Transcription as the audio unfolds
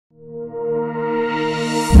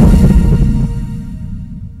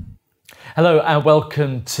Hello and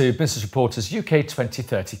welcome to Business Reporter's UK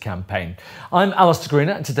 2030 campaign. I'm Alistair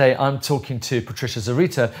Greener and today I'm talking to Patricia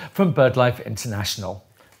Zurita from BirdLife International.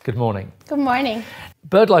 Good morning. Good morning.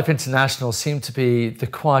 BirdLife International seem to be the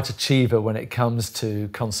quiet achiever when it comes to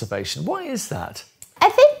conservation. Why is that? I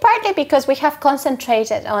think partly because we have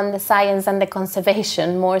concentrated on the science and the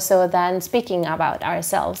conservation more so than speaking about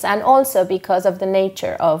ourselves, and also because of the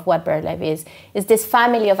nature of what BirdLife is this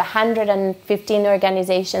family of 115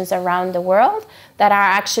 organizations around the world that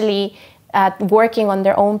are actually working on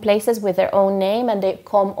their own places with their own name, and they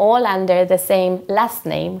come all under the same last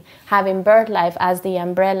name, having BirdLife as the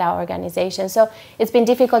umbrella organization. So it's been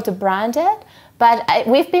difficult to brand it. But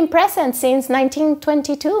we've been present since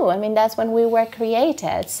 1922. I mean, that's when we were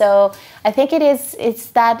created. So I think it's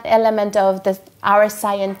that element of our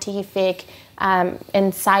scientific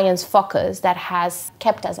and science focus that has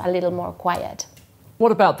kept us a little more quiet.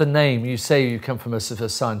 What about the name? You say you come from a sort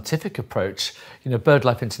of scientific approach. You know,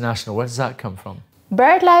 BirdLife International, where does that come from?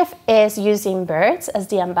 BirdLife is using birds as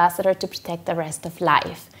the ambassador to protect the rest of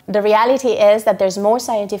life. The reality is that there's more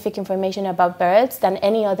scientific information about birds than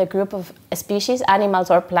any other group of species, animals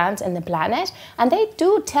or plants in the planet, and they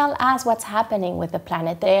do tell us what's happening with the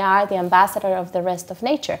planet. They are the ambassador of the rest of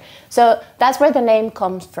nature. So that's where the name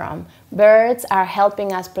comes from. Birds are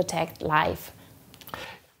helping us protect life.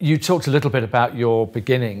 You talked a little bit about your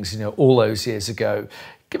beginnings, all those years ago.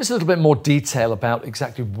 Give us a little bit more detail about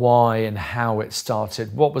exactly why and how it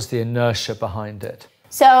started. What was the inertia behind it?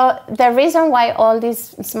 So the reason why all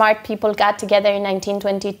these smart people got together in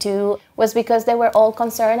 1922 was because they were all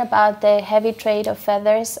concerned about the heavy trade of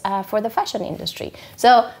feathers for the fashion industry.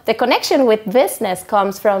 So the connection with business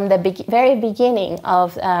comes from the very beginning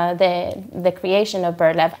of the creation of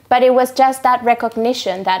BirdLife. But it was just that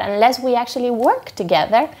recognition that unless we actually work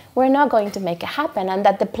together, we're not going to make it happen, and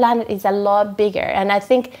that the planet is a lot bigger. And I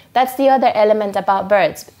think that's the other element about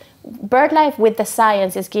birds. BirdLife with the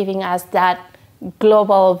science is giving us that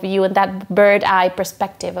global view and that bird eye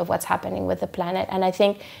perspective of what's happening with the planet. And I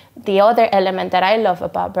think the other element that I love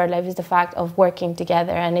about BirdLife is the fact of working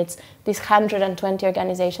together. And it's these 120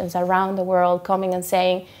 organizations around the world coming and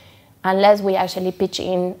saying, unless we actually pitch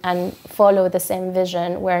in and follow the same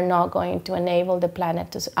vision, we're not going to enable the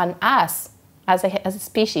planet and us as a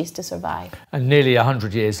species to survive. And nearly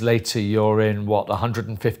 100 years later, you're in,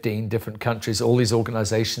 115 different countries, all these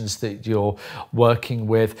organizations that you're working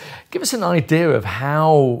with. Give us an idea of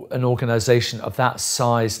how an organization of that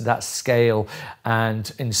size, that scale,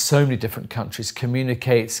 and in so many different countries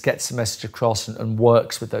communicates, gets the message across and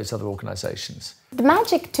works with those other organizations. The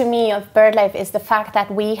magic to me of BirdLife is the fact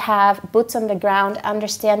that we have boots on the ground,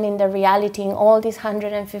 understanding the reality in all these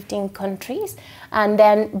 115 countries, and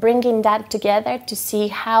then bringing that together to see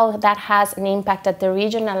how that has an impact at the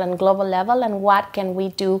regional and global level, and what can we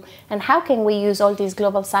do, and how can we use all this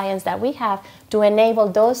global science that we have to enable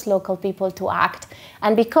those local people to act.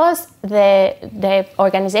 And because the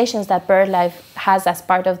organizations that BirdLife has as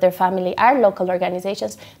part of their family are local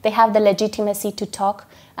organizations, they have the legitimacy to talk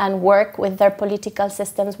and work with their political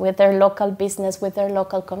systems, with their local business, with their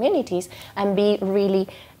local communities, and be really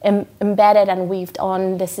embedded and weaved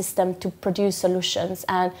on the system to produce solutions.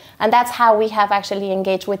 And that's how we have actually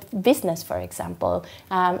engaged with business, for example.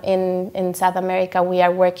 In South America, we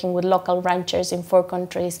are working with local ranchers in 4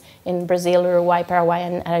 countries, in Brazil, Uruguay, Paraguay,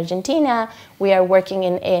 and Argentina. We are working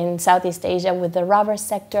in Southeast Asia with the rubber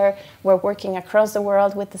sector. We're working across the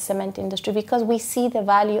world with the cement industry because we see the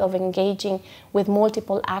value of engaging with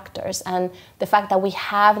multiple actors, and the fact that we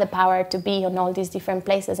have the power to be on all these different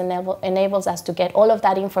places enables us to get all of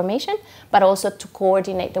that information, but also to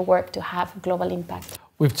coordinate the work to have global impact.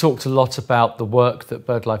 We've talked a lot about the work that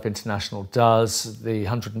BirdLife International does, the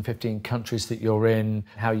 115 countries that you're in,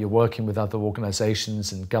 how you're working with other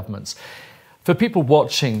organizations and governments. For people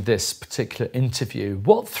watching this particular interview,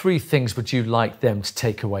 what 3 things would you like them to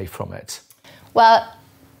take away from it? Well,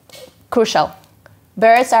 crucial.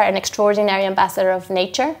 Birds are an extraordinary ambassador of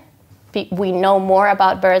nature. We know more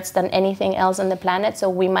about birds than anything else on the planet, so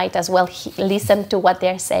we might as well listen to what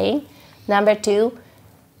they're saying. Number 2,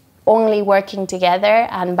 only working together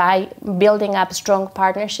and by building up strong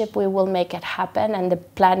partnership, we will make it happen, and the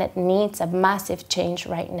planet needs a massive change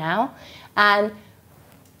right now. And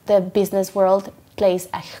the business world plays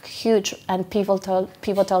a huge and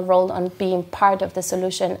pivotal role on being part of the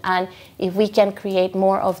solution. And if we can create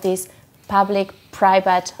more of these public,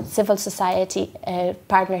 private, civil society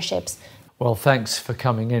partnerships. Well, thanks for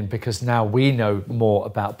coming in, because now we know more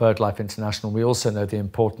about BirdLife International. We also know the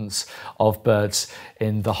importance of birds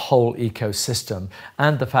in the whole ecosystem,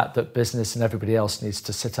 and the fact that business and everybody else needs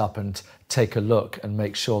to sit up and take a look and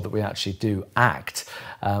make sure that we actually do act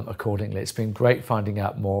accordingly. It's been great finding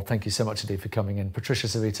out more. Thank you so much indeed for coming in. Patricia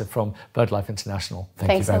Zurita from BirdLife International.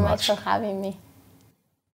 Thank you very much. Thanks so much for having me.